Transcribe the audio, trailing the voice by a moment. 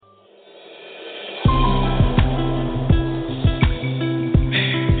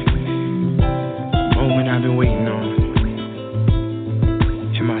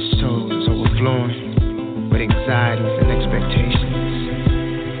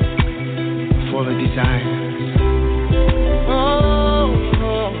full of desire.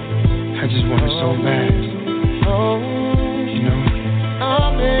 I just want it so bad, you know.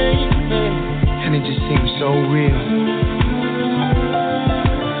 And it just seems so real.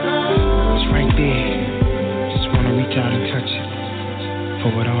 It's right there. Just want to reach out and touch it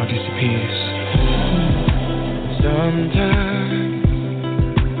before it all disappears. Sometimes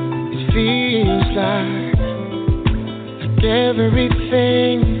it feels like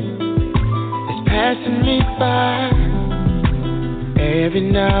everything is passing me by. Every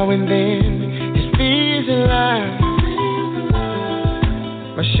now and then it feels alive.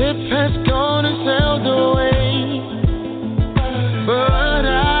 My ship has gone and sailed away, but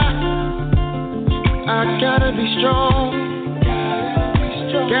I gotta be strong.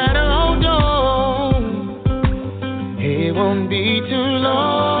 Gotta hold on. It won't be too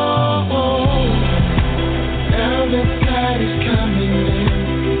long. Now the tide is coming in.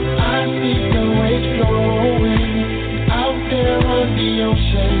 I see the waves flowing out there on the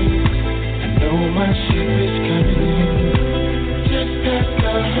ocean. I know my ship is coming in, just past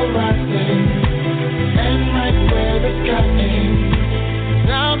the horizon, and right where the sky ends.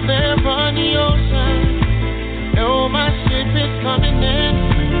 Out there on the ocean, know my ship is coming in,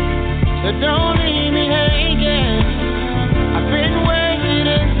 so don't leave me hanging. I've been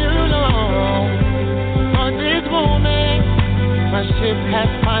waiting too long for this moment. My ship has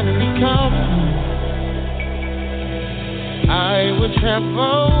finally come. I will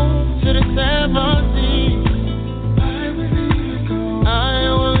travel to the seven seas. I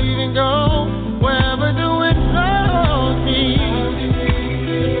will even go wherever the wind blows me.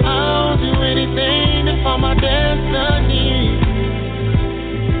 I'll do anything to find my destiny.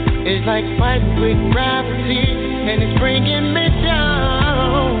 It's like fighting with gravity, and it's bringing me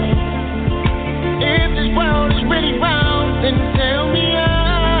down. If this world is really round, then tell me how.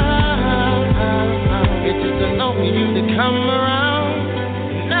 It's just alone you to come around.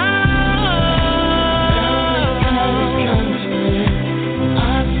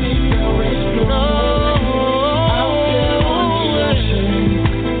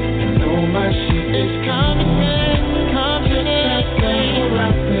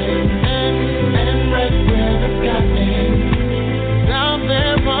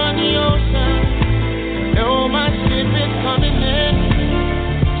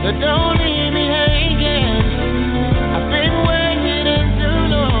 Don't leave me hanging. I've been waiting too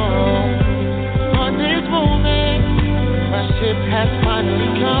long for this moment. My ship has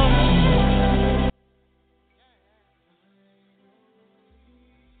finally come.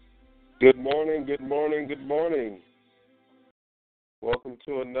 Good morning, good morning, good morning. Welcome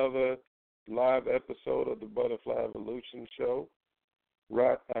to another live episode of the Butterfly Evolution Show.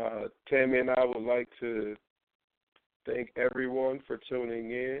 Tammy and I would like to thank everyone for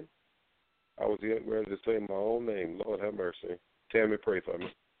tuning in. I was getting ready to say my own name. Lord have mercy. Tammy, pray for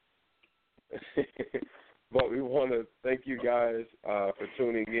me. But we want to thank you guys for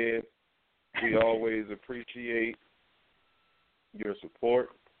tuning in. We always appreciate your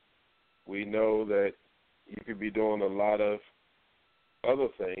support. We know that you could be doing a lot of other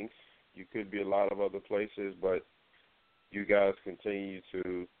things. You could be a lot of other places, but you guys continue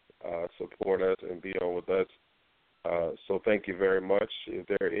to support us and be on with us. So thank you very much. If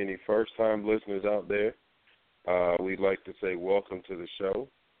there are any first-time listeners out there, we'd like to say welcome to the show.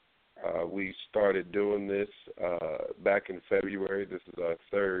 We started doing this back in February. This is our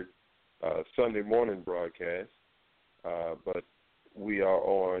third Sunday morning broadcast, but we are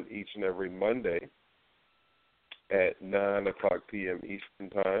on each and every Monday at 9 o'clock p.m. Eastern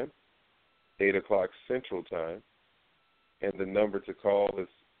Time, 8 o'clock Central Time, and the number to call is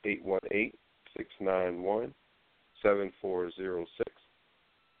 818-691-7406.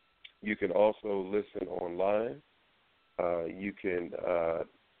 You can also listen online. You can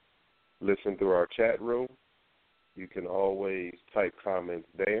listen through our chat room. You can always type comments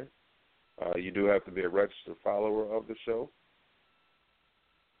there. You do have to be a registered follower of the show.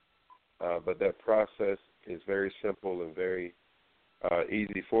 But that process is very simple and very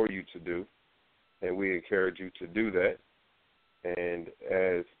easy for you to do, and we encourage you to do that. And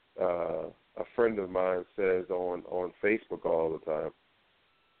as a friend of mine says on Facebook all the time,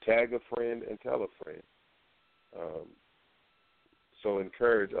 tag a friend and tell a friend. So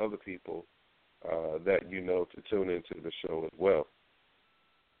encourage other people that you know to tune into the show as well.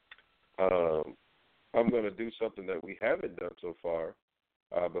 I'm going to do something that we haven't done so far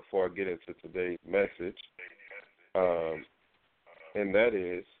before I get into today's message, and that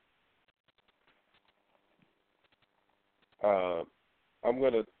is I'm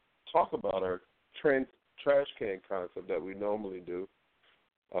going to talk about our trash can concept that we normally do,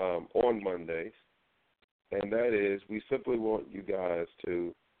 on Mondays, and that is we simply want you guys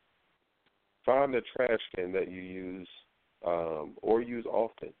to find the trash can that you use or use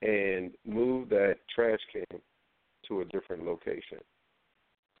often and move that trash can to a different location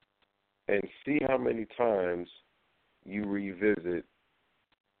and see how many times you revisit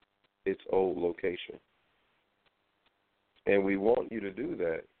its old location. And we want you to do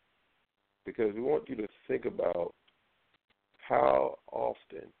that because we want you to think about how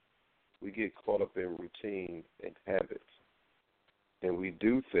often we get caught up in routine and habits, and we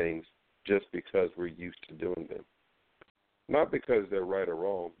do things just because we're used to doing them. Not because they're right or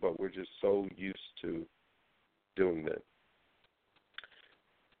wrong, but we're just so used to doing them.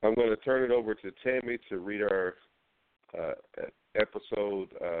 I'm going to turn it over to Tammy to read our episode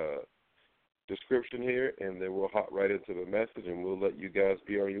description here, and then we'll hop right into the message, and we'll let you guys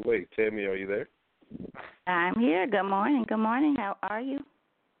be on your way. Tammy, are you there? I'm here. Good morning. Good morning. How are you?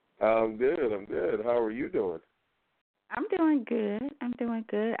 I'm good. How are you doing? I'm doing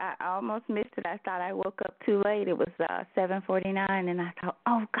good. I almost missed it. I thought I woke up too late. It was 7:49, and I thought,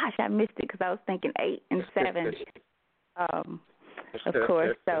 oh, gosh, I missed it because I was thinking 8 and 7, of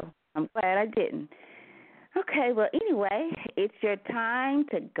course, so I'm glad I didn't. Okay, well, anyway, it's your time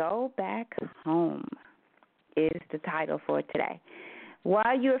to go back home is the title for today. Why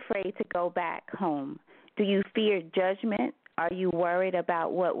are you afraid to go back home? Do you fear judgment? Are you worried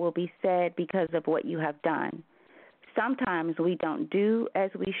about what will be said because of what you have done? Sometimes we don't do as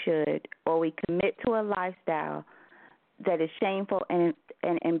we should, or we commit to a lifestyle that is shameful and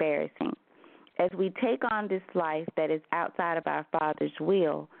embarrassing. As we take on this life that is outside of our Father's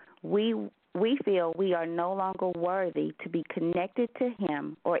will, we feel we are no longer worthy to be connected to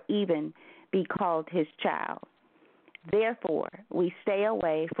Him or even be called His child. Therefore, we stay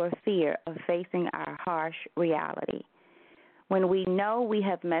away for fear of facing our harsh reality. When we know we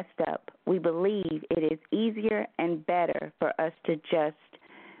have messed up, we believe it is easier and better for us to just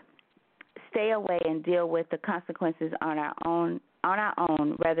stay away and deal with the consequences on our own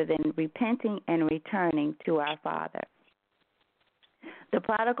rather than repenting and returning to our Father. The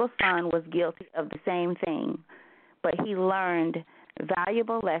prodigal son was guilty of the same thing, but he learned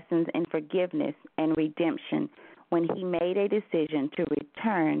valuable lessons in forgiveness and redemption when he made a decision to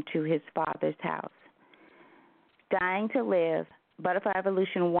return to his Father's house. Dying to Live, Butterfly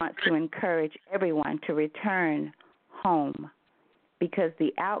Evolution wants to encourage everyone to return home because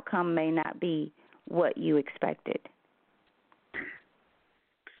the outcome may not be what you expected.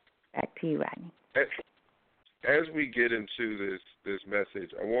 Back to you, Rodney. As we get into this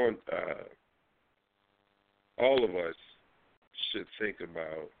message, I want all of us should think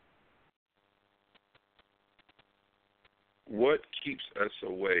about what keeps us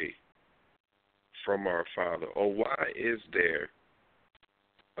away from our Father, or why is there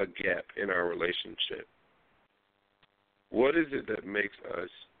a gap in our relationship? What is it that makes us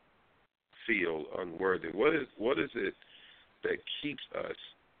feel unworthy? What is it that keeps us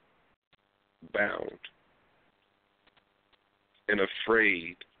bound and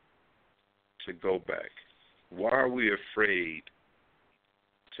afraid to go back? Why are we afraid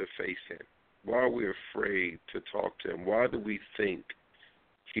to face Him? Why are we afraid to talk to Him? Why do we think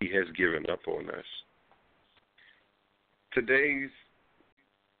He has given up on us? Today's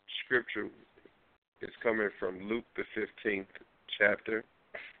scripture is coming from Luke, the 15th chapter,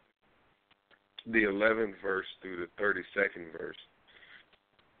 the 11th verse through the 32nd verse.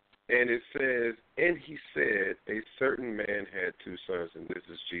 And it says, and he said, a certain man had 2 sons, and this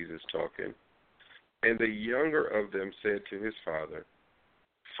is Jesus talking. And the younger of them said to his father,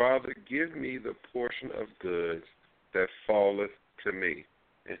 Father, give me the portion of goods that falleth to me.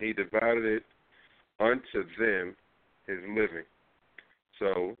 And he divided it unto them his living.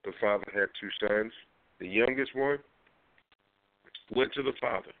 So the father had 2 sons. The youngest one went to the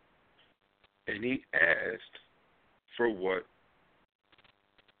father, and he asked for what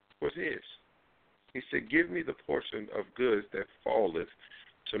was his. He said, give me the portion of goods that falleth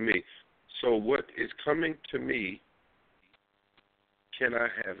to me. So what is coming to me, can I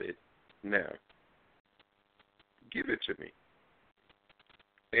have it now? Give it to me.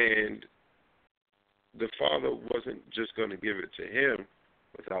 And the father wasn't just going to give it to him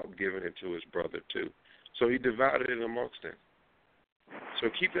without giving it to his brother too. So he divided it amongst them. So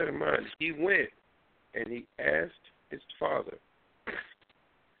keep that in mind. He went and he asked his father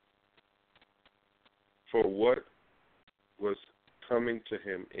for what was coming to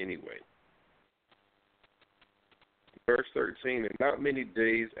him anyway. Verse 13, and not many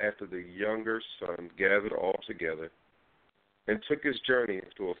days after the younger son gathered all together and took his journey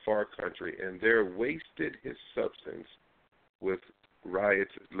into a far country, and there wasted his substance with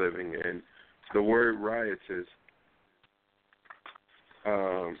riotous living. And the word riotous,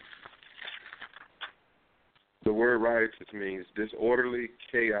 means disorderly,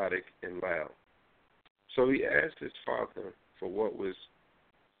 chaotic, and loud. So he asked his father for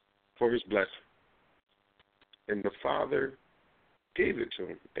his blessing. And the father gave it to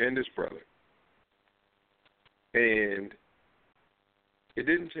him and his brother. And it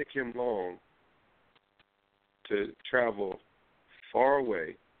didn't take him long to travel far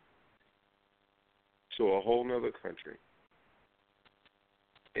away to a whole nother country.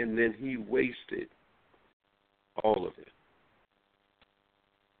 And then he wasted all of it,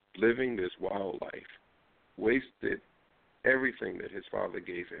 living this wild life, wasted everything that his father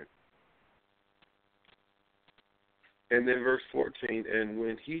gave him. And then verse 14, and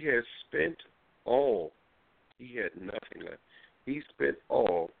when he had spent all, he had nothing left. He spent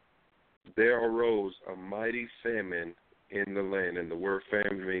all, there arose a mighty famine in the land. And the word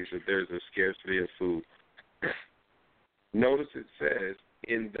famine means that there's a scarcity of food. Notice it says,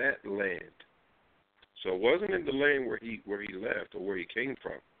 in that land. So it wasn't in the land where he left or where he came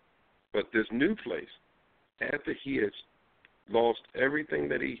from. But this new place, after he had lost everything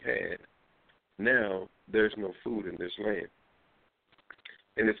that he had, now there's no food in this land.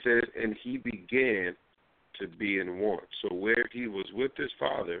 And it says, and he began to be in want. So where he was with his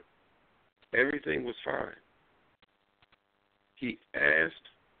father, everything was fine. He asked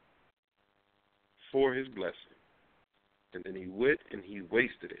for his blessing, and then he went and he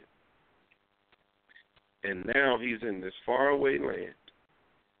wasted it. And now he's in this faraway land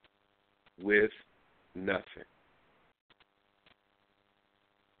with nothing.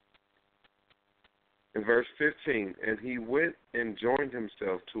 In verse 15, and he went and joined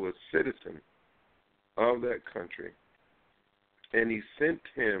himself to a citizen of that country, and he sent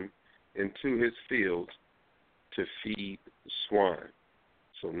him into his fields to feed swine.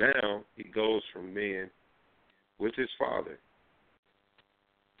 So now he goes from being with his father,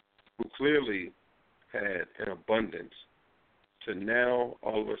 who clearly had an abundance, to now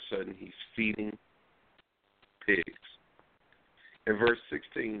all of a sudden he's feeding pigs. In verse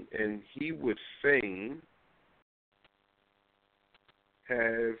 16, and he would fain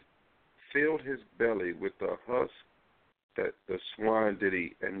have filled his belly with the husk that the swine did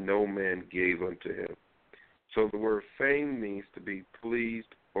eat, and no man gave unto him. So the word fain means to be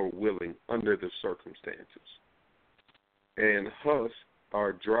pleased or willing under the circumstances. And husks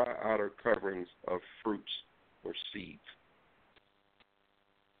are dry outer coverings of fruits or seeds.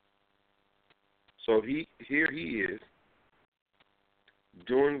 So here he is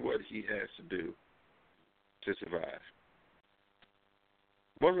doing what he has to do to survive.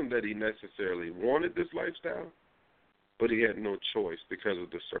 It wasn't that he necessarily wanted this lifestyle, but he had no choice because of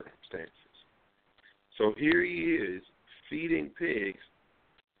the circumstances. So here he is feeding pigs,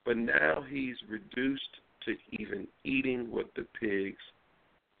 but now he's reduced to even eating what the pigs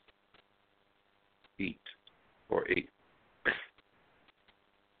eat or ate.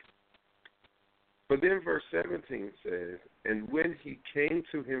 But then verse 17 says, and when he came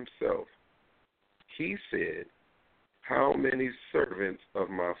to himself, he said, how many servants of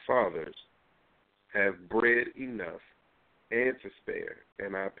my father's have bread enough and to spare,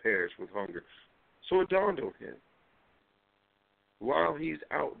 and I perish with hunger? So it dawned on him, while he's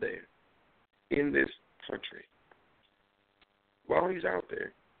out there in this country, while he's out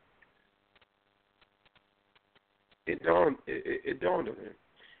there, it dawned on him.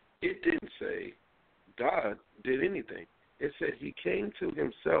 It didn't say God did anything. It said he came to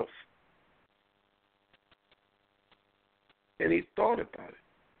himself, and he thought about it.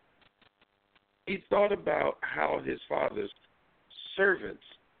 He thought about how his father's servants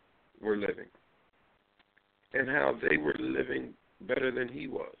were living and how they were living better than he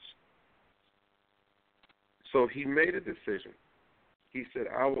was. So he made a decision. He said,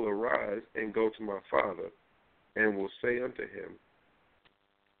 I will arise and go to my father and will say unto him,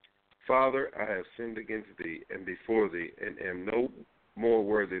 Father, I have sinned against thee and before thee, and am no more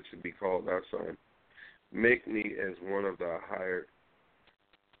worthy to be called thy son. Make me as one of thy hired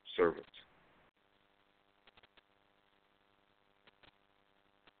servants.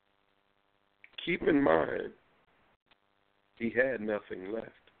 Keep in mind, he had nothing left,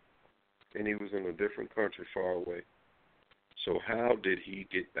 and he was in a different country far away. So how did he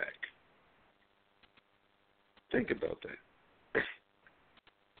get back? Think about that.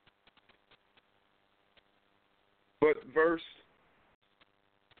 But verse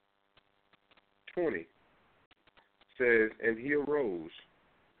 20 says, and he arose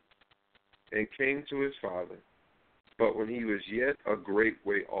and came to his father, but when he was yet a great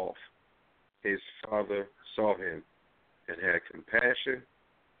way off, his father saw him and had compassion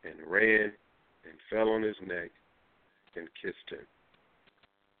and ran and fell on his neck and kissed him.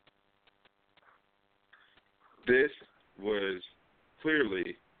 This was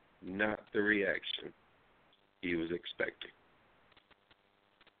clearly not the reaction he was expecting.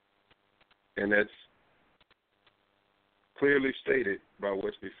 And that's clearly stated by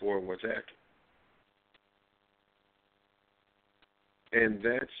what's before and what's after. And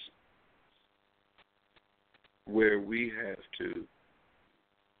that's where we have to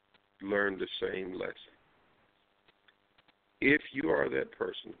learn the same lesson. If you are that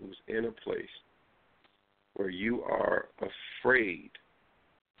person who's in a place where you are afraid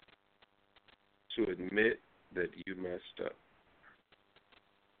to admit that you messed up,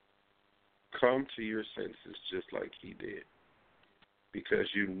 come to your senses just like he did. Because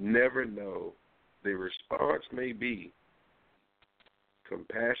you never know, the response may be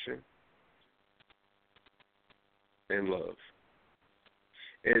compassion and love.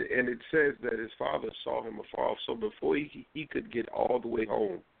 And it says that his father saw him afar off. So before he could get all the way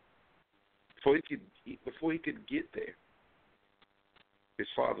home, before he could get there, his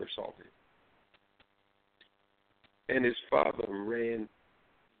father saw him. And his father ran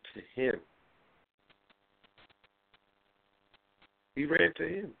to him. He ran to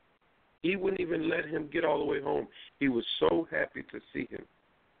him. He wouldn't even let him get all the way home. He was so happy to see him.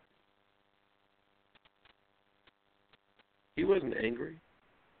 He wasn't angry.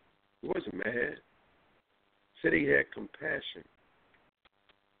 He wasn't mad. He said he had compassion.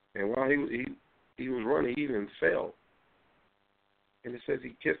 And while he was running, he even fell. And it says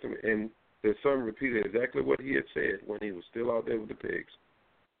he kissed him. And the son repeated exactly what he had said when he was still out there with the pigs.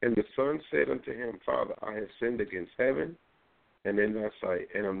 And the son said unto him, Father, I have sinned against heaven and in thy sight,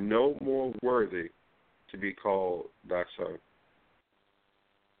 and am no more worthy to be called thy son.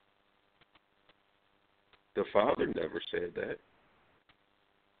 The father never said that.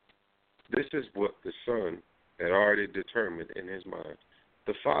 This is what the son had already determined in his mind.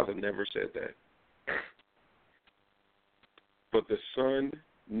 The father never said that. But the son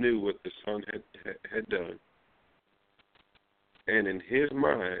knew what the son had done. And in his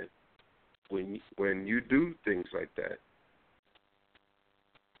mind, when you do things like that,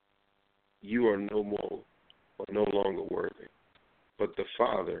 you are no more or no longer worthy. But the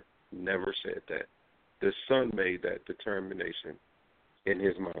father never said that. The son made that determination in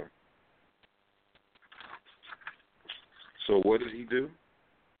his mind. So what did he do?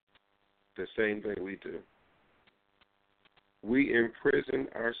 The same thing we do. We imprison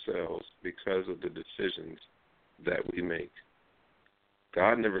ourselves because of the decisions that we make.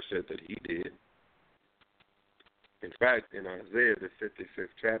 God never said that he did. In fact, in Isaiah, the 55th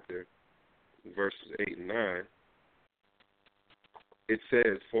chapter, verses 8 and 9, it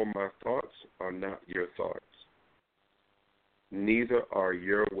says, For my thoughts are not your thoughts, neither are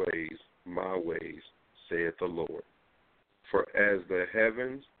your ways my ways, saith the Lord. For as the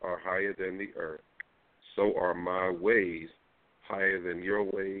heavens are higher than the earth, so are my ways higher than your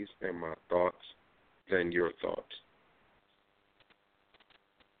ways, and my thoughts than your thoughts.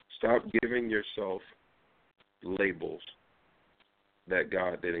 Stop giving yourself labels that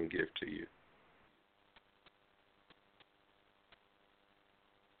God didn't give to you.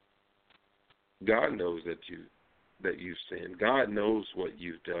 God knows that you've sinned. God knows what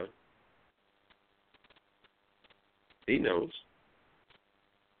you've done. He knows.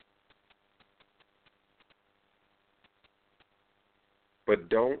 But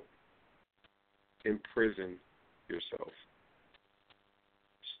don't imprison yourself.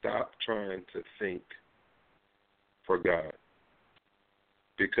 Stop trying to think for God.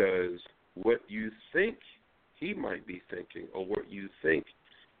 Because what you think he might be thinking, or what you think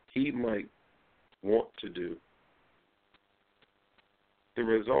he might want to do, the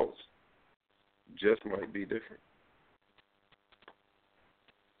results just might be different.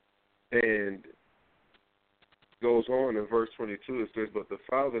 And goes on in verse 22, it says, But the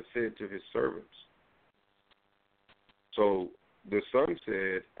father said to his servants. So the son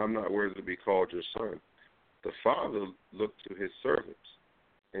said, I'm not worthy to be called your son. The father looked to his servants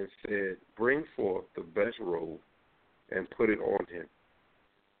and said, Bring forth the best robe and put it on him.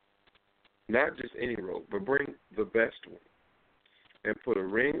 Not just any robe, but bring the best one. And put a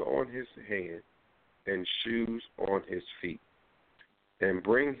ring on his hand and shoes on his feet. And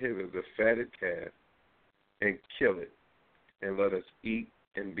bring hither the fatted calf and kill it, and let us eat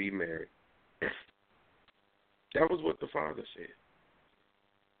and be merry. That was what the father said.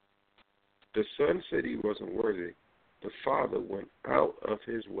 The son said he wasn't worthy. The father went out of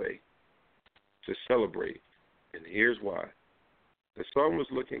his way to celebrate. And here's why. The son was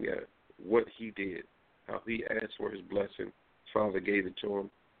looking at what he did. how he asked for his blessing. Father gave it to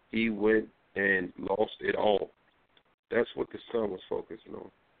him. He went and lost it all. That's what the son was focusing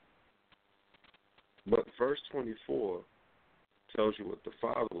on. But verse 24 tells you what the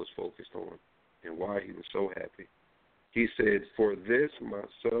father was focused on and why he was so happy. He said, "For this my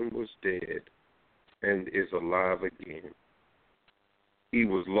son was dead and is alive again. He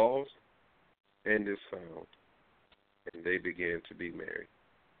was lost and is found." And they began to be married.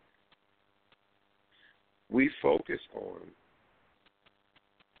 We focus on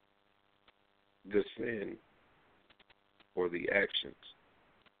the sin or the actions.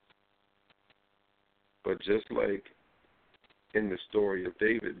 But just like in the story of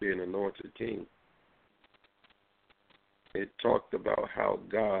David being anointed king, it talked about how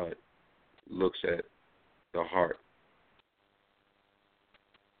God looks at the heart.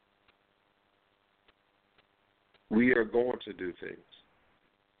 We are going to do things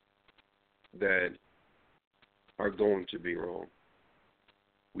that are going to be wrong.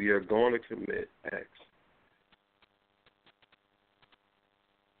 We are going to commit acts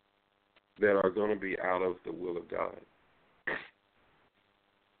that are going to be out of the will of God.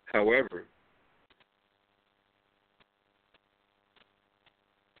 However,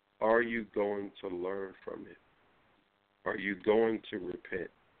 are you going to learn from it? Are you going to repent?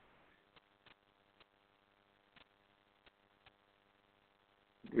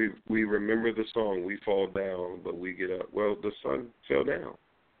 We remember the song, "We fall down, but we get up." Well, the son fell down.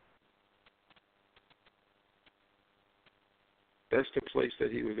 That's the place that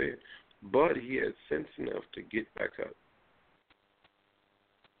he was in. But he had sense enough to get back up.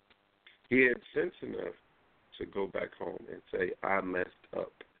 He had sense enough to go back home and say, "I messed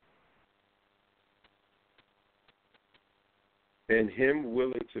up." And him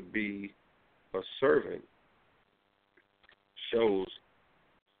willing to be a servant shows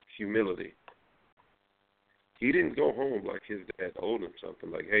humility. He didn't go home like his dad owed him something,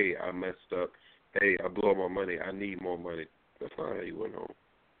 like, "Hey, I messed up. Hey, I blew my money. I need more money." That's not how he went home.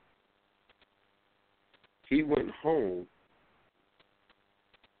 He went home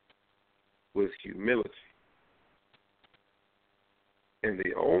with humility. And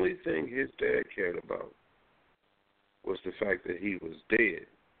the only thing his dad cared about was the fact that he was dead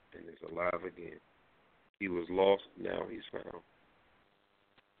and is alive again. He was lost, now he's found.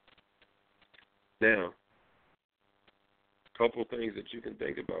 Now, a couple things that you can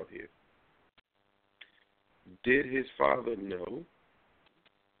think about here. Did his father know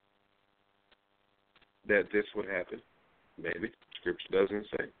that this would happen? Maybe. Scripture doesn't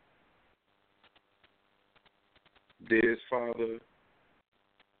say. Did his father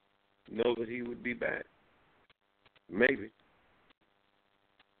know that he would be back? Maybe.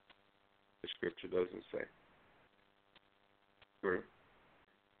 The Scripture doesn't say. Sure.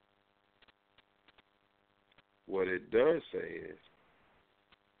 What it does say is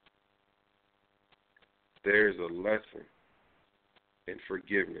there's a lesson in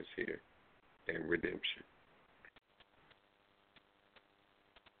forgiveness here and redemption.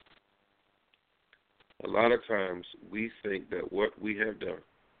 A lot of times we think that what we have done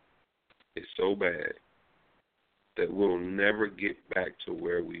is so bad that we'll never get back to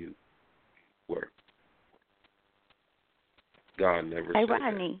where we were. God never Hey, said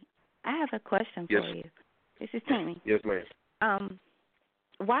Rodney, I have a question Yes. for you. This is Tammy. Yes, ma'am.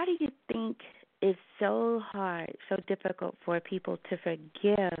 Why do you think it's so hard, so difficult for people to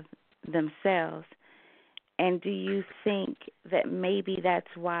forgive themselves? And do you think that maybe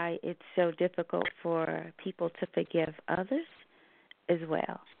that's why it's so difficult for people to forgive others as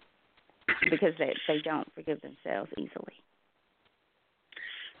well? Because they don't forgive themselves easily.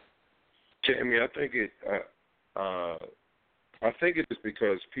 Tammy, I think it is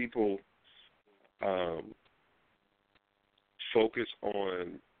because people focus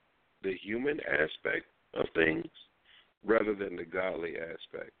on the human aspect of things rather than the godly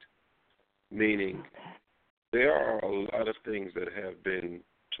aspect. Meaning, there are a lot of things that have been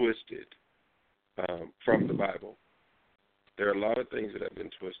twisted from the Bible. There are a lot of things that have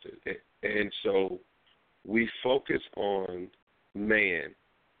been twisted. And so we focus on man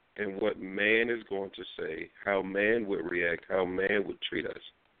and what man is going to say, how man would react, how man would treat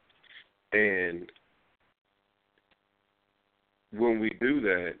us. And when we do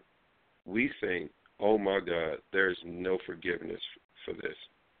that, we think, oh, my God, there's no forgiveness for this.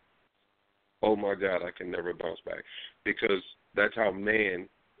 Oh, my God, I can never bounce back. Because that's how man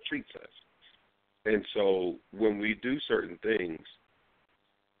treats us. And so when we do certain things,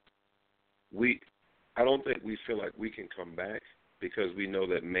 I don't think we feel like we can come back because we know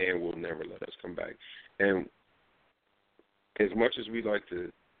that man will never let us come back. And as much as we like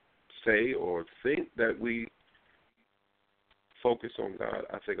to say or think that we focus on God.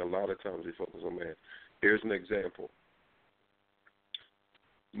 I think a lot of times we focus on man. Here's an example.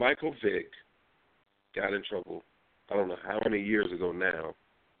 Michael Vick got in trouble, I don't know how many years ago now,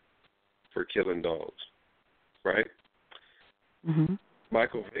 for killing dogs, right? Mm-hmm.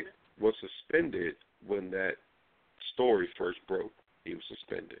 Michael Vick was suspended when that story first broke. He was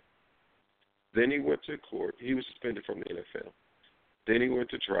suspended. Then he went to court. He was suspended from the NFL. Then he went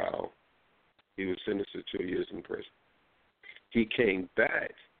to trial. He was sentenced to 2 years in prison. He came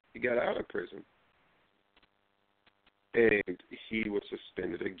back. He got out of prison. And he was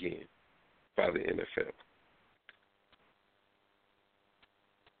suspended again by the NFL.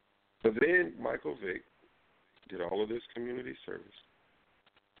 But then Michael Vick did all of this community service.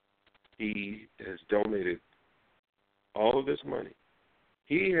 He has donated all of this money.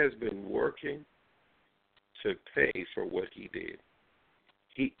 He has been working to pay for what he did.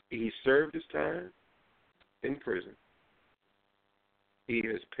 He served his time in prison. He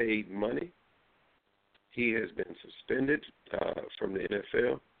has paid money. He has been suspended from the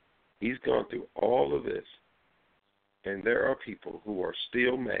NFL. He's gone through all of this. And there are people who are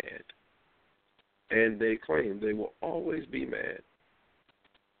still mad. And they claim they will always be mad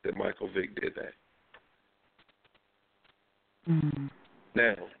that Michael Vick did that. Mm-hmm.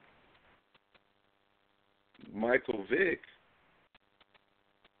 Now, Michael Vick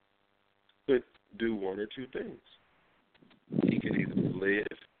could do one or two things. He could either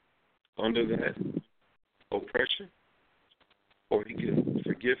live under that oppression, or he can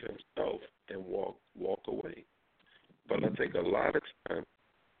forgive himself and walk away. But I think a lot of time,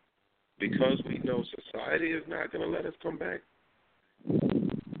 because we know society is not going to let us come back,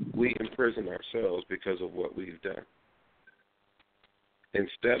 we imprison ourselves because of what we've done.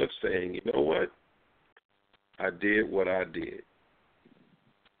 Instead of saying, you know what, I did what I did.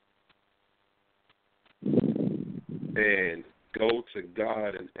 And go to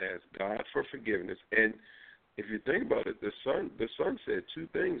God and ask God for forgiveness. And if you think about it, the son said two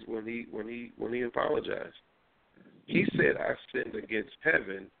things when he apologized. He said, I sinned against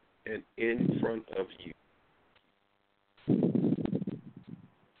heaven and in front of you.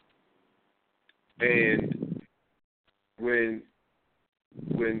 And when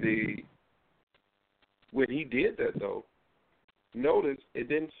he did that, though, notice it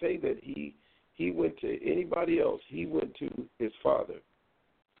didn't say that he went to anybody else. He went to his father.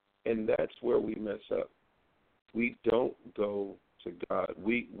 And that's where we mess up. We don't go to God.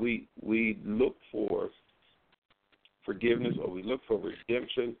 We look for forgiveness, or we look for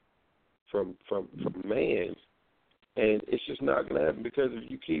redemption from man, and it's just not going to happen, because if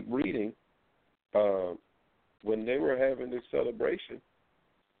you keep reading, when they were having this celebration,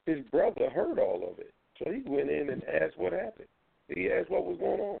 his brother heard all of it. So he went in and asked what happened. He asked what was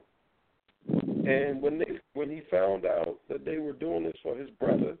going on. And when he found out that they were doing this for his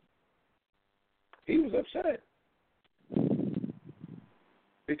brother, he was upset,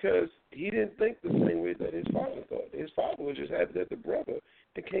 because he didn't think the same way that his father thought. His father was just happy that the brother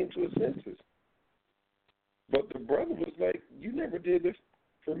had came to his senses. But the brother was like, you never did this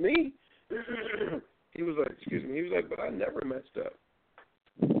for me. He was like, but I never messed up.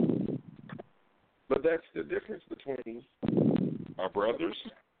 But that's the difference between our brothers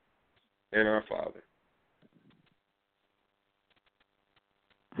and our Father.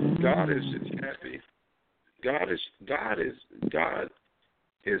 God is just happy. God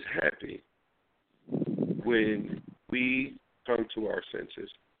is happy when we come to our senses,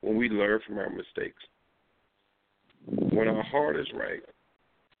 when we learn from our mistakes. When our heart is right,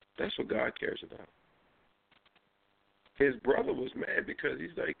 that's what God cares about. His brother was mad because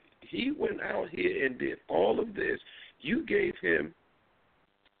he's like, he went out here and did all of this. You gave him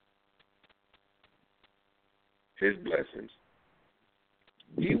his blessings.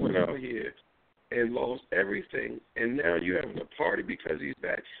 He went out here and lost everything, and now you're having a party because he's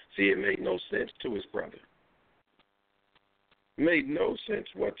back. See, it made no sense to his brother. It made no sense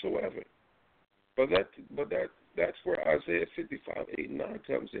whatsoever. But that's where Isaiah 55, 8, and 9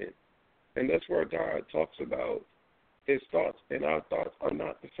 comes in. And that's where God talks about his thoughts and our thoughts are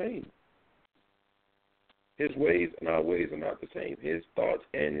not the same. His ways and our ways are not the same. His thoughts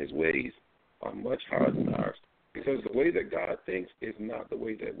and his ways are much higher than ours, because the way that God thinks is not the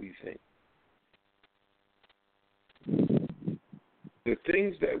way that we think. The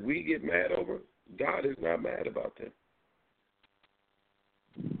things that we get mad over, God is not mad about them.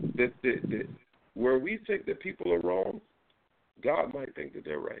 Where we think that people are wrong, God might think that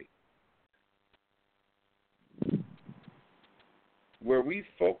they're right. Where we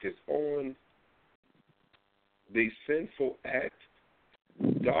focus on the sinful act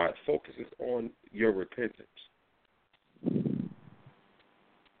God focuses on your repentance.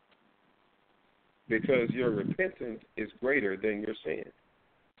 Because your repentance is greater than your sin.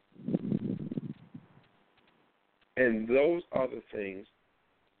 And those are the things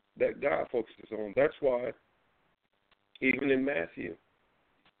that God focuses on. That's why, even in Matthew,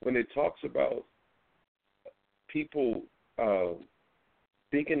 when it talks about people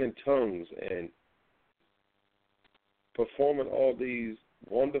speaking in tongues and performing all these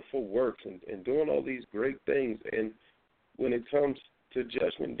wonderful works and doing all these great things, and when it comes to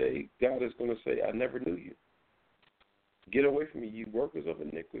Judgment Day, God is going to say, I never knew you. Get away from me, you workers of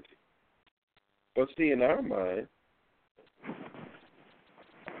iniquity. But see, in our mind,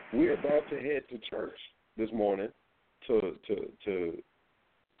 we're about to head to church this morning to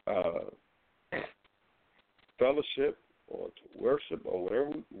fellowship or to worship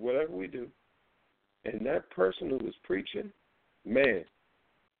or whatever we do. And that person who is preaching, man,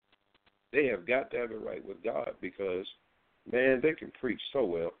 they have got to have it right with God because, man, they can preach so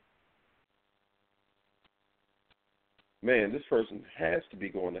well. Man, this person has to be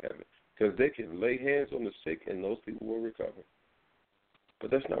going to heaven because they can lay hands on the sick and those people will recover. But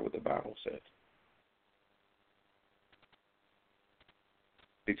that's not what the Bible says.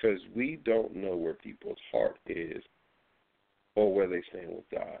 Because we don't know where people's heart is or where they stand with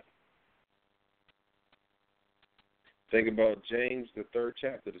God. Think about James, the 3rd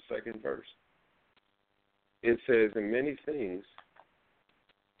chapter, the 2nd verse. It says, in many things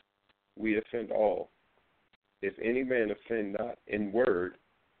we offend all. If any man offend not in word,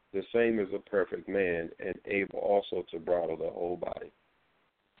 the same is a perfect man and able also to bridle the whole body.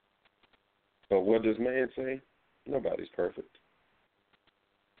 But what does man say? Nobody's perfect.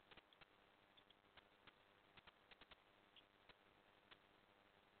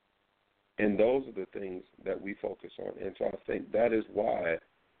 And those are the things that we focus on. And so I think that is why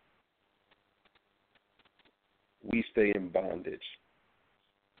we stay in bondage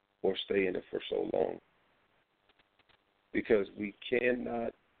or stay in it for so long. Because we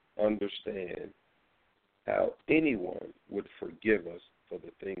cannot understand how anyone would forgive us for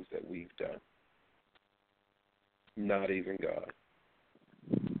the things that we've done. Not even God.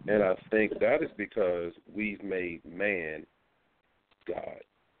 And I think that is because we've made man God.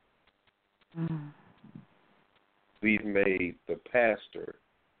 Mm. We've made the pastor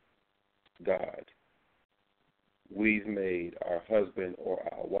God. We've made our husband or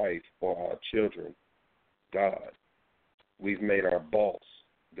our wife or our children God. We've made our boss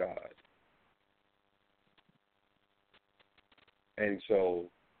God. And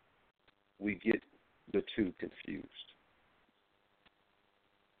so we get the two confused.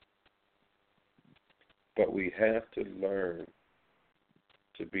 But we have to learn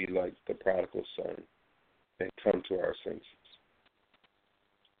to be like the prodigal son and come to our senses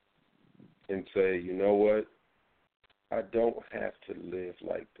and say, you know what? I don't have to live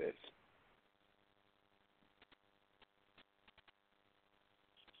like this.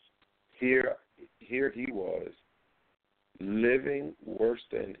 Here he was, living worse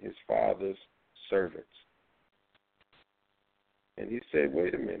than his father's servants. And he said,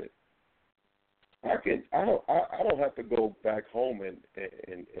 wait a minute. I don't have to go back home and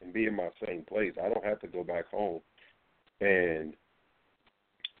be in my same place. I don't have to go back home and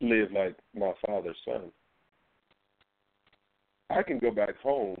live like my father's son. I can go back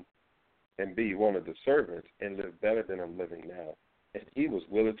home and be one of the servants and live better than I'm living now. And he was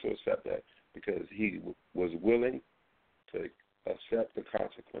willing to accept that because he was willing to accept the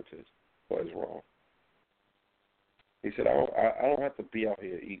consequences for his wrong. He said, I don't have to be out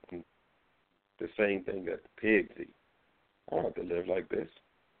here eating the same thing that the pigs eat. I don't have to live like this.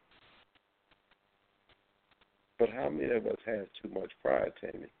 But how many of us have too much pride,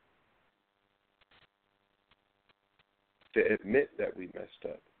 Tammy, to admit that we messed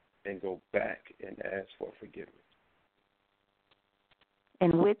up and go back and ask for forgiveness?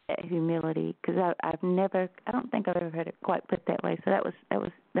 And with that humility, because I don't think I've ever heard it quite put that way. So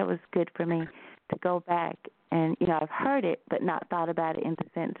that was good for me to go back and I've heard it, but not thought about it in the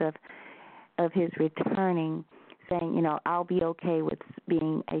sense of his returning, saying I'll be okay with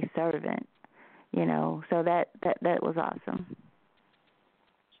being a servant, So that was awesome.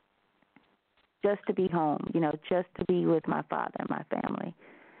 Just to be home, just to be with my father and my family.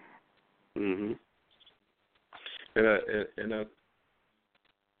 Mhm. And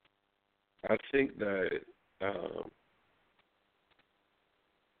I think that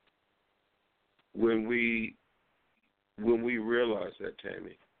when we realize that,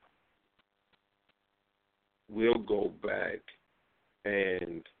 Tammy, we'll go back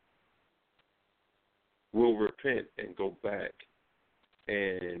and we'll repent and go back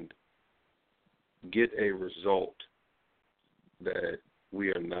and get a result that we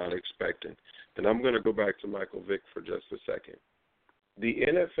are not expecting. And I'm going to go back to Michael Vick for just a second. The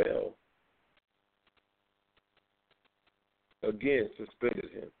NFL, again, suspended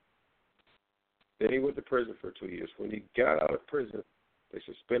him. Then he went to prison for 2 years. When he got out of prison, they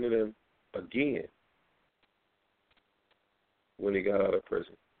suspended him again. When he got out of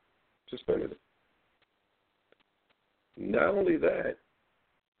prison, suspended him. Not only that,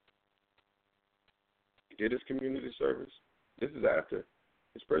 he did his community service. This is after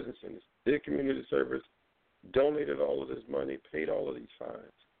his prison sentence. Did community service, donated all of his money, paid all of these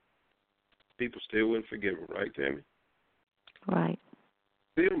fines. People still wouldn't forgive him, right, Tammy? Right.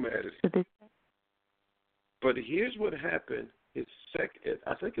 Still mad at him. But here's what happened.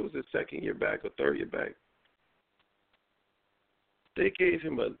 I think it was his second year back or third year back. They gave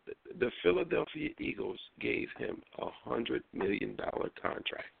him the Philadelphia Eagles gave him $100 million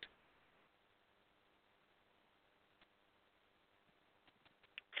contract.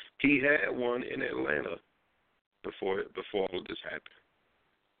 He had one in Atlanta before all of this happened.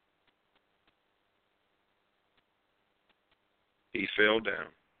 He fell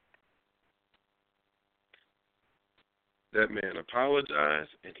down. That man apologized,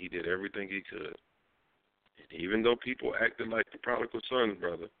 and he did everything he could. And even though people acted like the prodigal son,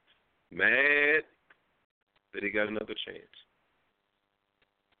 brother, mad that he got another chance,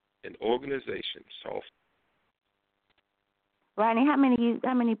 an organization soft. Rodney, how many of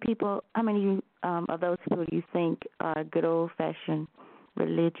those people do you think are good old-fashioned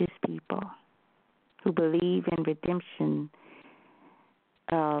religious people who believe in redemption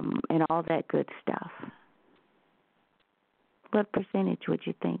and all that good stuff? What percentage would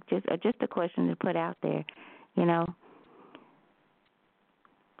you think? Just a question to put out there, you know,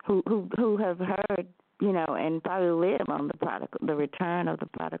 who have heard, you know, and probably live on the return of the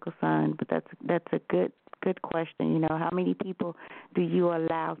prodigal son. But that's a good question. You know, how many people do you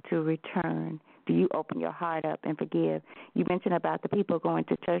allow to return? Do you open your heart up and forgive? You mentioned about the people going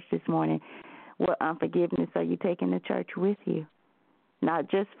to church this morning. What unforgiveness are you taking to church with you? Not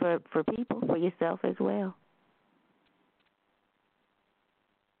just for people, for yourself as well.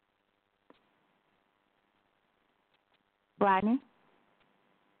 Rodney?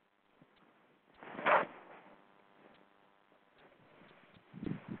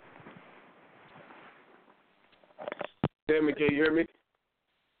 Tammy, can you hear me?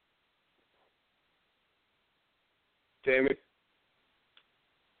 Tammy?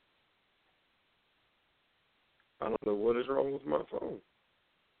 I don't know what is wrong with my phone.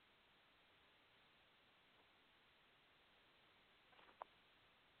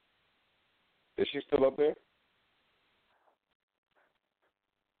 Is she still up there?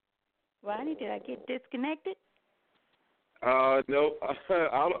 Rodney, did I get disconnected? No.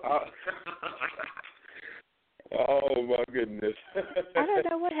 Oh, my goodness. I don't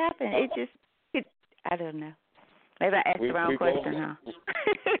know what happened. I don't know. Maybe I asked the wrong question, huh?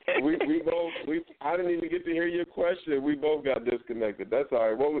 I didn't even get to hear your question. We both got disconnected. That's all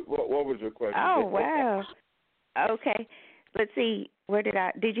right. What was your question? Oh, wow. Okay. Let's see.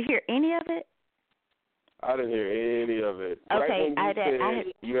 Did you hear any of it? I didn't hear any of it. Okay. Right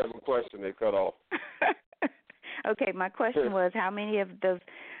when you have a question, they cut off. Okay, my question was how many of those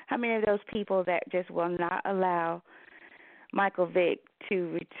people that just will not allow Michael Vick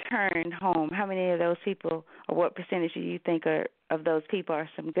to return home, how many of those people, or what percentage do you think of those people are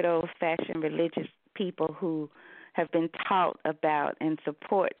some good old-fashioned religious people who have been taught about and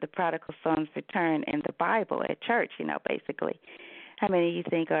support the prodigal son's return in the Bible at church, you know, basically? How many do you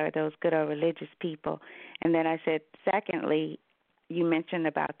think are those good old religious people? And then I said, secondly, you mentioned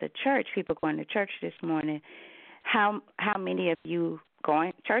about the church, people going to church this morning. How many of you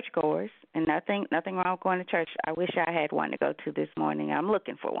churchgoers, and nothing wrong with going to church. I wish I had one to go to this morning. I'm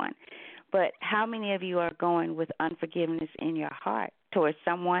looking for one. But how many of you are going with unforgiveness in your heart towards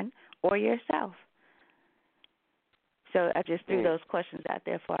someone or yourself? So I just threw those questions out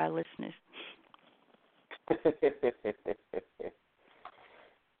there for our listeners.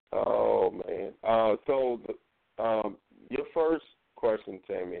 Oh, man. Your first question,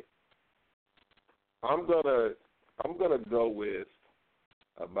 Tammy, I'm gonna go with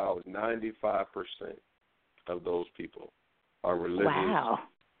about 95% of those people are religious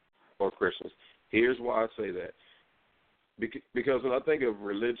or Christians. Here's why I say that. Because when I think of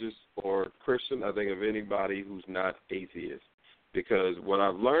religious or Christian, I think of anybody who's not atheist. Because what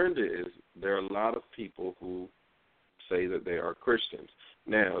I've learned is there are a lot of people who say that they are Christians.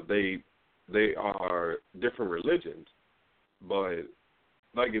 Now, they are different religions, but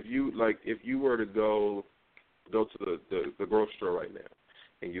if you were to go go to the grocery store right now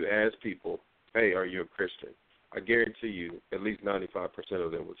and you ask people, hey, are you a Christian? I guarantee you at least 95%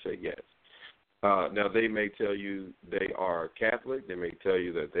 of them would say yes. Now, they may tell you they are Catholic. They may tell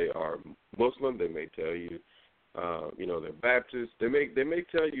you that they are Muslim. They may tell you, they're Baptist. They may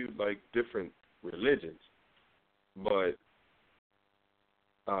tell you, like, different religions. But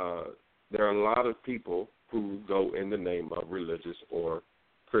there are a lot of people who go in the name of religious or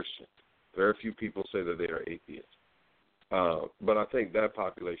Christian. Very few people say that they are atheists. But I think that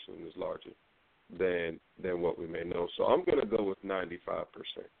population is larger than what we may know. So I'm going to go with 95%.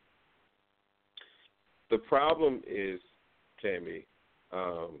 The problem is, Tammy,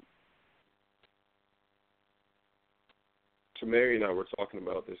 Tamari and I were talking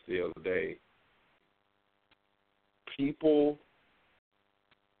about this the other day. People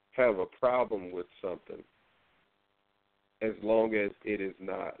have a problem with something as long as it is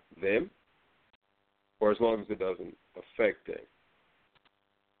not them or as long as it doesn't affect them.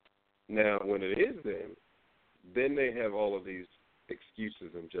 Now, when it is them, then they have all of these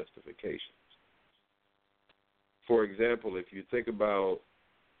excuses and justifications. For example, if you think about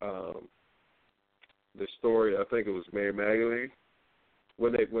the story, I think it was Mary Magdalene,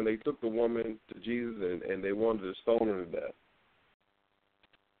 when they took the woman to Jesus and they wanted to stone her to death.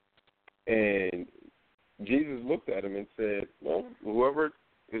 And Jesus looked at him and said, well, whoever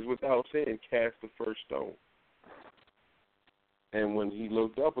is without sin, cast the first stone. And when he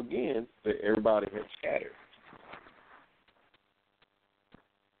looked up again, everybody had scattered.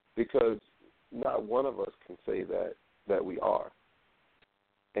 Because not one of us can say that we are.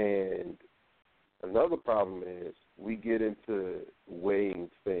 And another problem is we get into weighing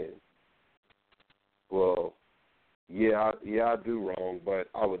sin. Well, yeah, I do wrong, but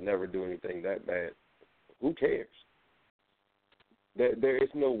I would never do anything that bad. Who cares? There is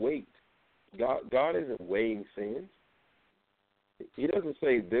no weight. God isn't weighing sins. He doesn't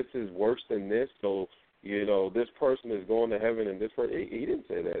say this is worse than this, so this person is going to heaven and this person. He didn't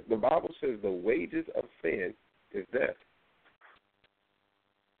say that. The Bible says the wages of sin is death.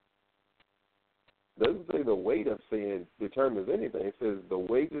 It doesn't say the weight of sin determines anything. It says the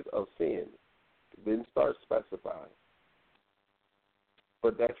wages of sin. It didn't start specifying.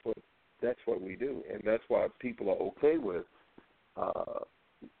 But that's what we do, and that's why people are okay with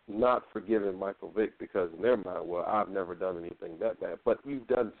not forgiving Michael Vick, because in their mind, well, I've never done anything that bad, but you've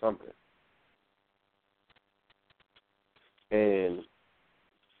done something. And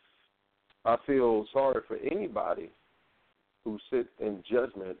I feel sorry for anybody who sits in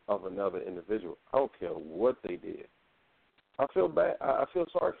judgment of another individual. I don't care what they did. I feel bad. I feel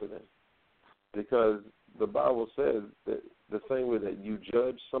sorry for them, because the Bible says that the same way that you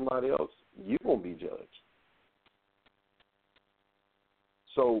judge somebody else, you're going to be judged.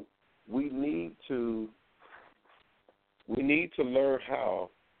 So we need to learn how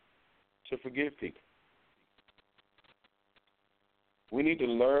to forgive people. We need to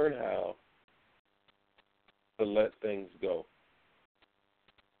learn how to let things go.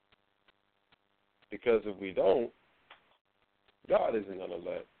 Because if we don't, God isn't going to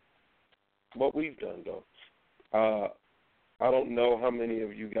let what we've done go. I don't know how many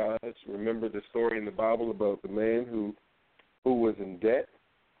of you guys remember the story in the Bible about the man who was in debt.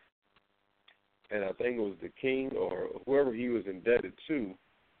 And I think it was the king or whoever he was indebted to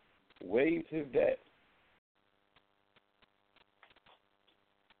waived his debt.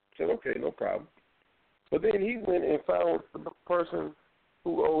 Said, okay, no problem. But then he went and found the person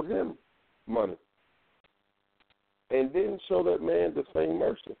who owed him money and didn't show that man the same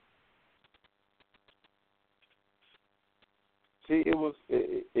mercy. See, it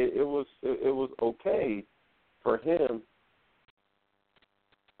was okay for him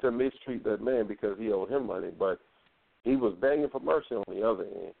to mistreat that man because he owed him money, but he was begging for mercy on the other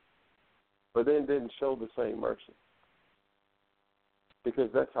end, but then didn't show the same mercy, because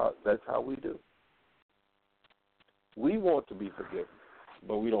that's how we do. We want to be forgiven,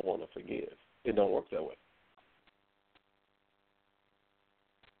 but we don't want to forgive. It don't work that way.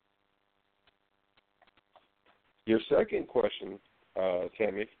 Your second question,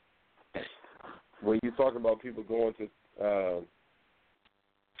 Tammy, when you talk about people going to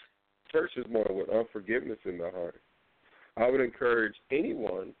church this morning with unforgiveness in their heart, I would encourage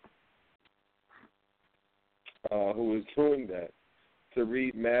anyone who is doing that to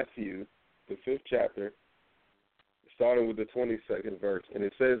read Matthew, the 5th chapter, starting with the 22nd verse. And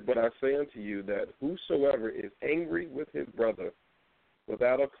it says, "But I say unto you that whosoever is angry with his brother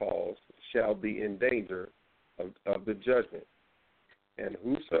without a cause shall be in danger of the judgment. And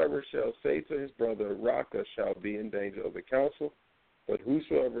whosoever shall say to his brother, Raca, shall be in danger of the council. But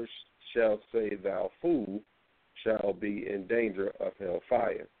whosoever shall say, thou fool, shall be in danger of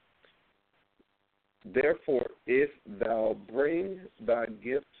hellfire. Therefore, if thou bring thy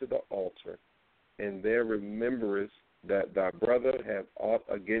gift to the altar, and there rememberest that thy brother hath aught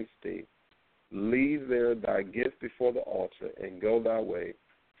against thee, leave there thy gift before the altar, and go thy way.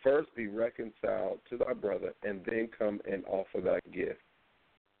 First be reconciled to thy brother, and then come and offer thy gift.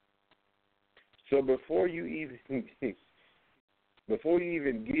 So before you even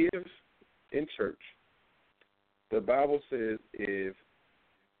give in church, the Bible says if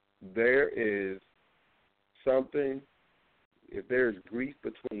there is something, if there is grief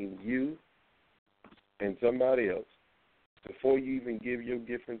between you and somebody else, before you even give your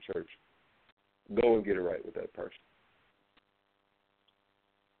gift in church, go and get it right with that person.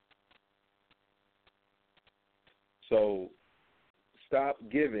 So stop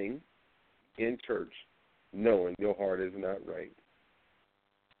giving in church knowing your heart is not right.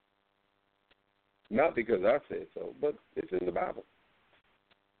 Not because I said so, but it's in the Bible.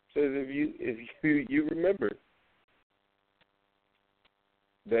 It says if you remember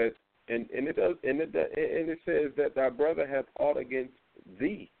that, and it says that thy brother hath aught against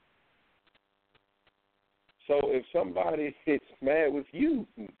thee. So if somebody is mad with you,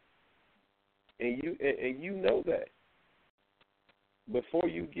 and you know that, before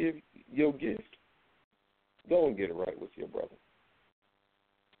you give your gift, go and get it right with your brother.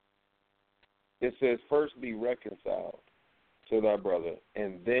 It says, first be reconciled to thy brother,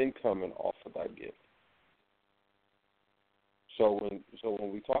 and then come and offer thy gift. So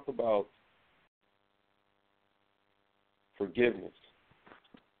when we talk about forgiveness,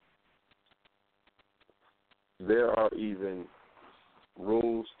 there are even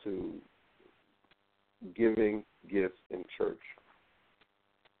rules to giving gifts in church,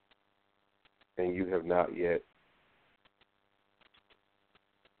 and you have not yet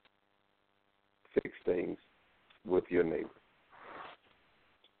fixed things with your neighbor.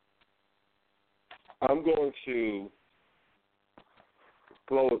 I'm going to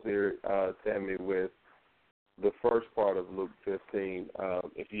close here, Tammy, with the first part of Luke 15,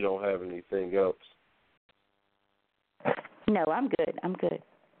 if you don't have anything else. No, I'm good.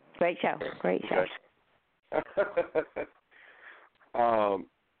 Great show. Okay.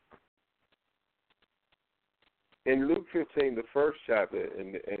 In Luke 15, the first chapter,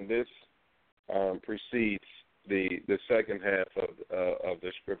 and this precedes the second half of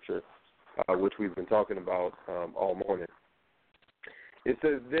the scripture, which we've been talking about all morning. It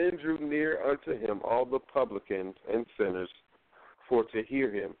says, then drew near unto him all the publicans and sinners for to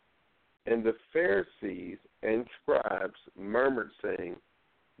hear him. And the Pharisees and scribes murmured, saying,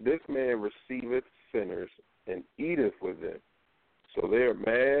 this man receiveth sinners and eateth with them. So they are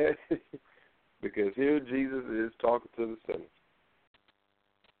mad because here Jesus is talking to the sinners.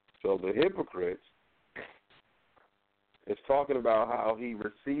 So the hypocrites is talking about how he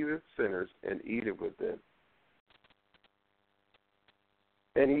receiveth sinners and eateth with them.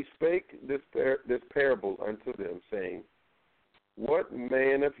 And he spake this parable unto them, saying, what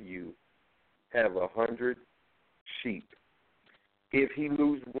man of you have 100 sheep? If he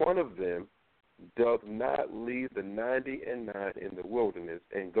lose one of them, doth not leave the 99 in the wilderness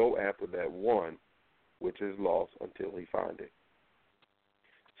and go after that one which is lost until he find it?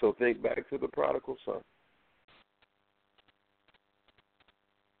 So think back to the prodigal son.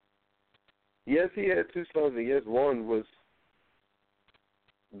 Yes, he had two sons, and yes, one was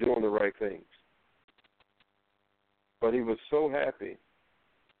doing the right things. But he was so happy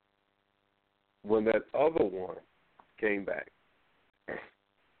when that other one came back.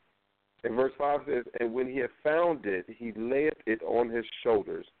 And verse 5 says, and when he had found it, he laid it on his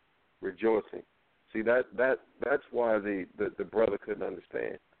shoulders, rejoicing. See, that's why the brother couldn't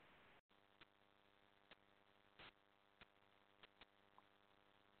understand.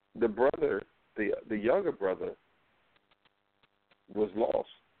 The brother, the younger brother, was lost,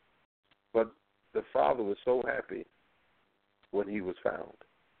 but the father was so happy when he was found.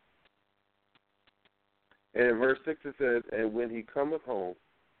 And in verse 6 it says, and when he cometh home,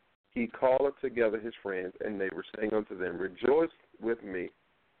 he calleth together his friends and neighbors, saying unto them, rejoice with me,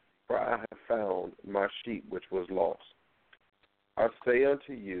 for I have found my sheep which was lost. I say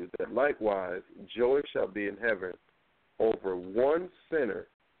unto you that likewise joy shall be in heaven over one sinner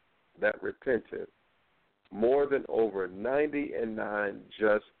that repenteth, more than over 99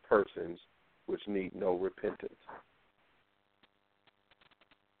 just persons which need no repentance.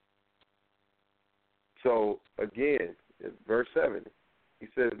 So, again, in verse 7, he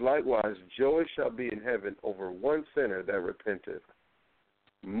says, likewise, joy shall be in heaven over one sinner that repenteth,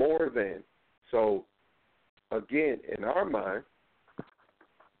 more than. So, again, in our mind,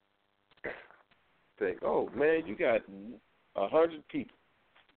 think, oh, man, you got 100 people.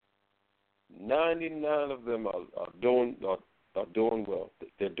 99 of them are doing well.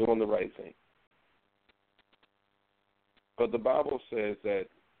 They're doing the right thing. But the Bible says that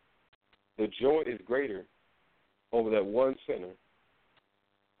the joy is greater over that one sinner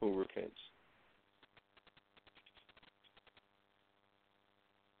who repents.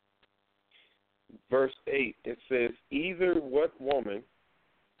 Verse 8, it says, either what woman,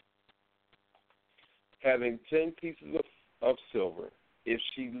 having 10 pieces of silver, if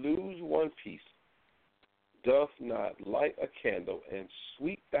she lose one piece, doth not light a candle and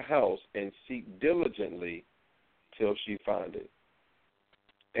sweep the house and seek diligently till she find it.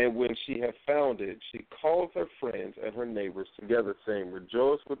 And when she hath found it, she calleth her friends and her neighbors together, saying,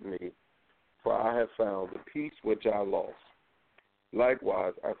 rejoice with me, for I have found the piece which I lost.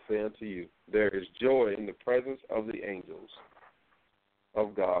 Likewise, I say unto you, there is joy in the presence of the angels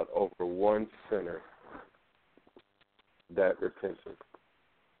of God over one sinner that repenteth.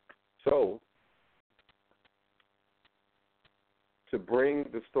 So, to bring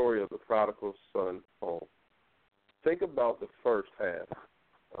the story of the prodigal son home, think about the first half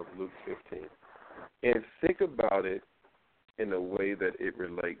of Luke 15, and think about it in a way that it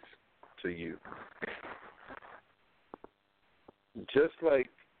relates to you. Just like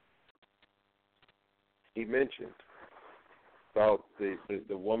he mentioned about the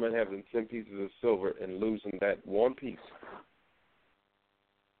woman having 10 pieces of silver and losing that one piece,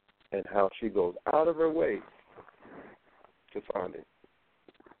 and how she goes out of her way to find it.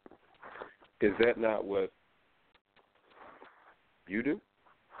 Is that not what you do?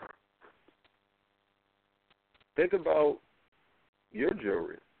 Think about your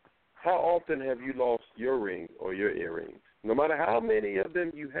jewelry. How often have you lost your ring or your earrings? No matter how many of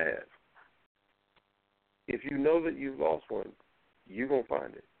them you have, if you know that you've lost one, you're going to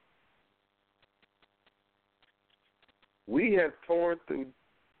find it. We have torn through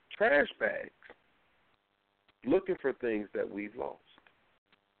trash bags looking for things that we've lost.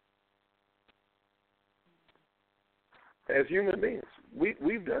 As human beings,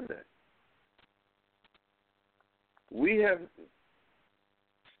 we've done that. We have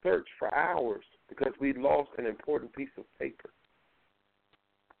searched for hours because we lost an important piece of paper,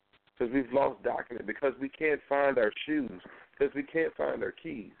 because we've lost documents, because we can't find our shoes, because we can't find our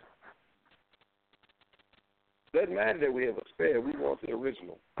keys. Doesn't matter that we have a spare. We want the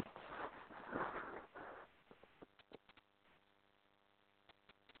original.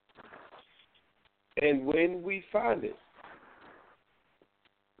 And when we find it,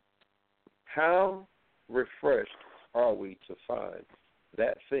 how refreshed are we to find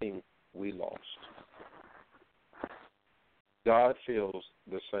that thing we lost? God feels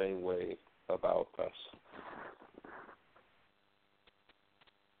the same way about us.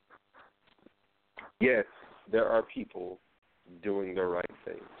 Yes, there are people doing the right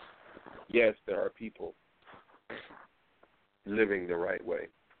things. Yes, there are people living the right way.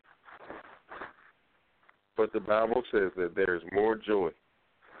 But the Bible says that there is more joy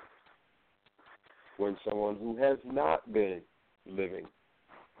when someone who has not been living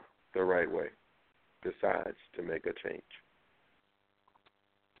the right way decides to make a change.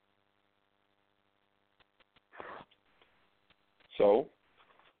 So,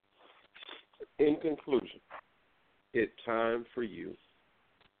 in conclusion, it's time for you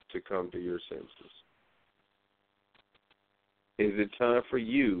to come to your senses. Is it time for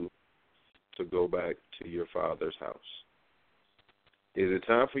you to go back to your father's house? Is it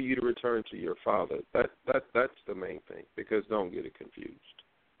time for you to return to your father? That's the main thing, because don't get it confused.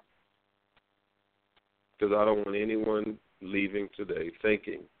 Because I don't want anyone leaving today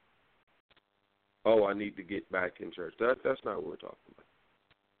thinking, oh, I need to get back in church. That's not what we're talking about.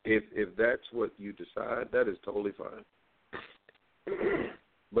 If that's what you decide, that is totally fine.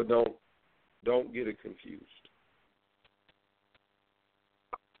 But don't get it confused.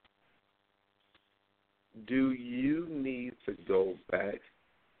 Do you need to go back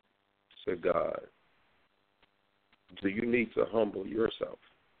to God? Do you need to humble yourself?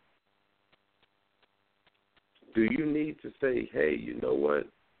 Do you need to say, hey, you know what?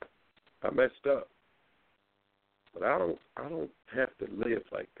 I messed up. But I don't have to live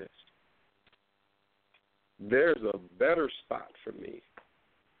like this. There's a better spot for me.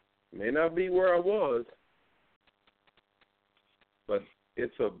 May not be where I was, but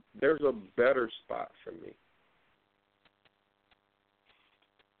there's a better spot for me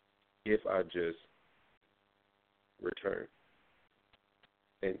if I just return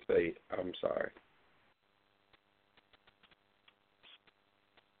and say, I'm sorry.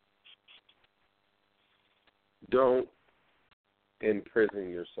 Don't imprison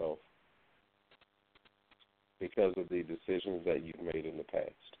yourself because of the decisions that you've made in the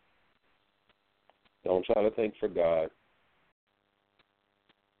past. Don't try to think for God.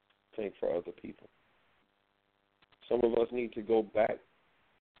 Think for other people. Some of us need to go back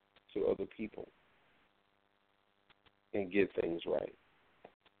to other people and get things right.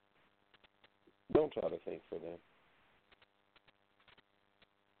 Don't try to think for them.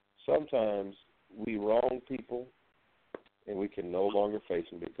 Sometimes we wrong people and we can no longer face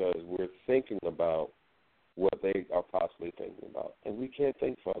them because we're thinking about what they are possibly thinking about, and we can't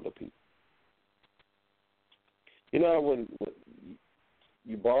think for other people. You know, when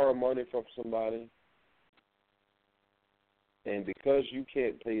you borrow money from somebody, and because you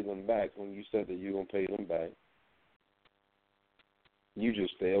can't pay them back when you said that you're going to pay them back, you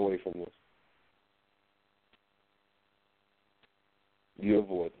just stay away from them. You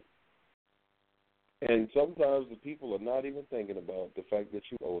avoid them. And sometimes the people are not even thinking about the fact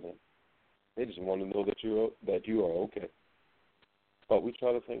that you owe them. They just want to know that you are okay. But we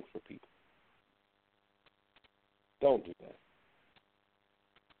try to think for people. Don't do that.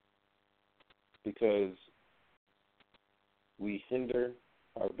 Because we hinder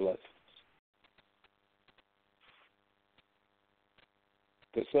our blessings.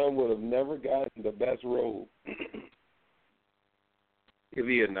 The son would have never gotten the best robe if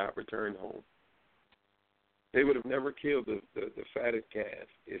he had not returned home. They would have never killed the fattest calf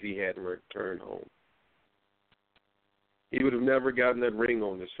if he hadn't returned home. He would have never gotten that ring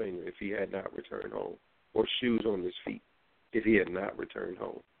on his finger if he had not returned home, or shoes on his feet if he had not returned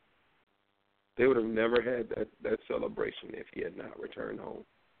home. They would have never had that celebration if he had not returned home.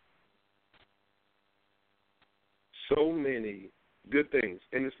 So many good things.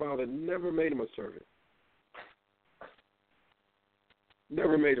 And his father never made him a servant.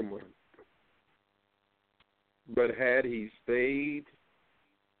 Never made him one. But had he stayed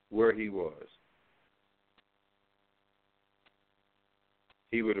where he was,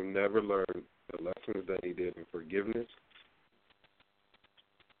 he would have never learned the lessons that he did in forgiveness,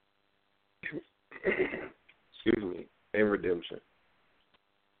 and redemption.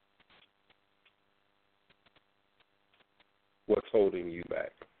 What's holding you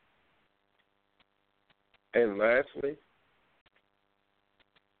back? And lastly,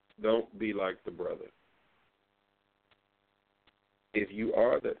 don't be like the brother. If you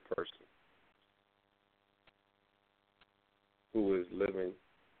are that person who is living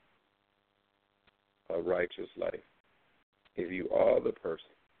a righteous life, if you are the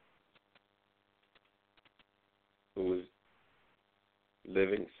person who is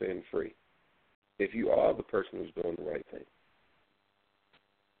living sin-free, if you are the person who's doing the right thing,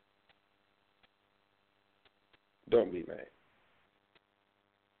 don't be mad.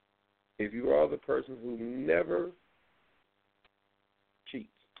 If you are the person who never cheats,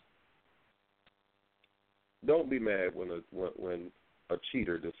 don't be mad when a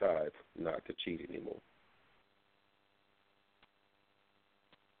cheater decides not to cheat anymore.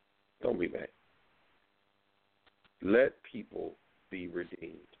 Don't be mad. Let people be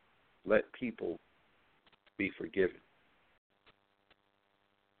redeemed. Let people be forgiven.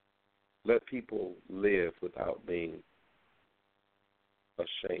 Let people live without being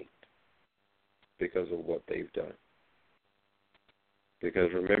ashamed because of what they've done.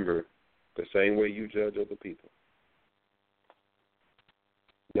 Because remember, the same way you judge other people,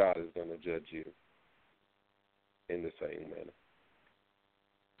 God is going to judge you in the same manner.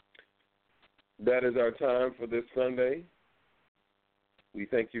 That is our time for this Sunday. We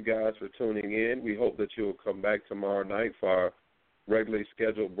thank you guys for tuning in. We hope that you'll come back tomorrow night for our regularly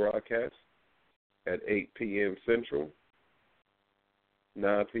scheduled broadcast at 8 p.m. Central,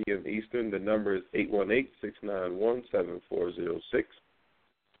 9 p.m. Eastern. The number is 818-691-7406.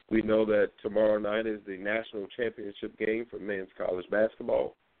 We know that tomorrow night is the national championship game for men's college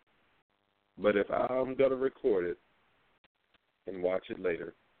basketball. But if I'm going to record it and watch it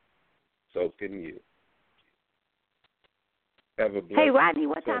later, so can you. Hey, Rodney,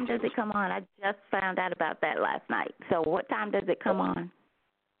 what time does it come on? I just found out about that last night. So what time does it come on?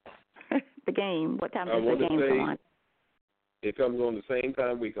 The game. What time does the game come on? It comes on the same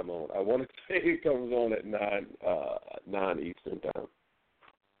time we come on. I want to say it comes on at 9 Eastern time.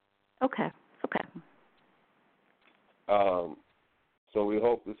 Okay. So we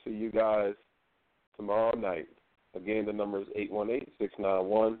hope to see you guys tomorrow night. Again, the number is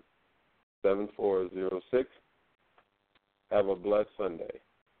 818-691-7406. Have a blessed Sunday.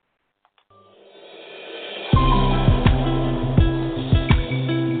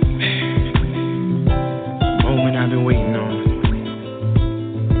 Moment I've been waiting on,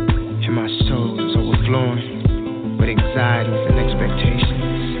 and my soul is overflowing with anxieties and expectations.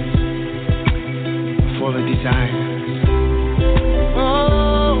 For all the desire.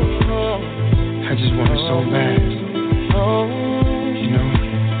 I just want it so bad, you know.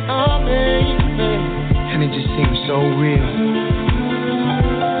 And it just seems so real.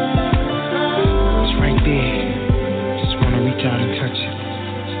 It's right there. Just want to reach out and touch it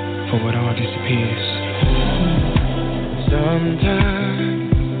before it all disappears.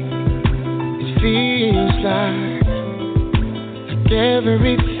 Sometimes it feels like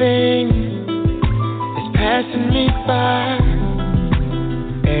everything is passing me by.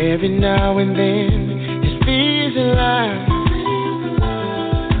 Every now and then it feels alive.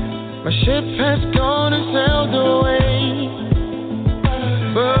 My ship has gone and sailed away,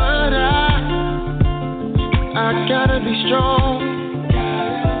 but I gotta be strong.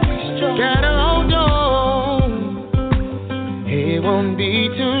 Gotta hold on. It won't be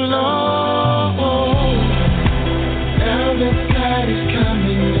too long. Now the tide is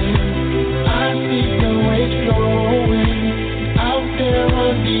coming in. I see the waves flowing out there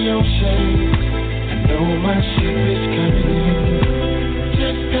on the ocean. I know my ship is coming in.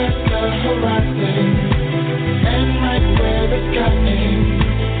 Just past the horizon, and right where the sky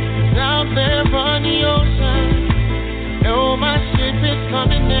ends. Out there on the ocean, know my ship is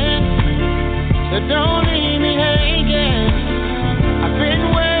coming in. So don't leave me hanging. I've been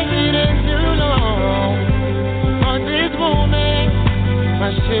waiting too long for this moment.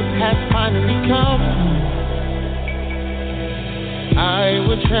 My ship has finally come. I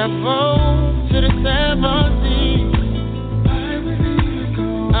will travel to the seven seas.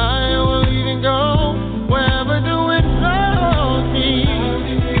 I will even go wherever the wind blows me.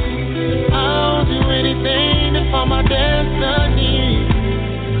 I'll do anything to find my destiny.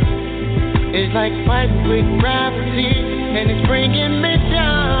 It's like fighting with gravity, and it's bringing me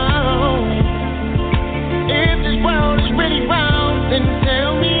down. If this world is really round, then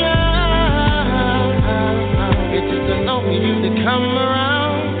tell me how. It's just alone for you to come around.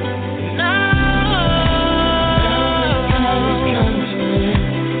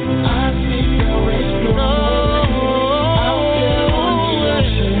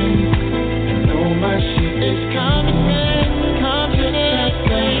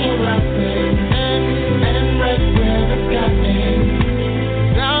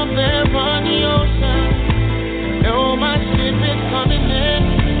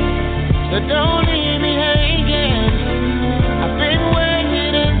 So don't leave me hanging. I've been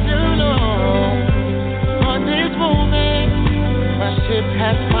waiting too long for this moment. My ship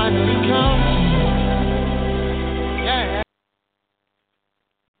has finally come.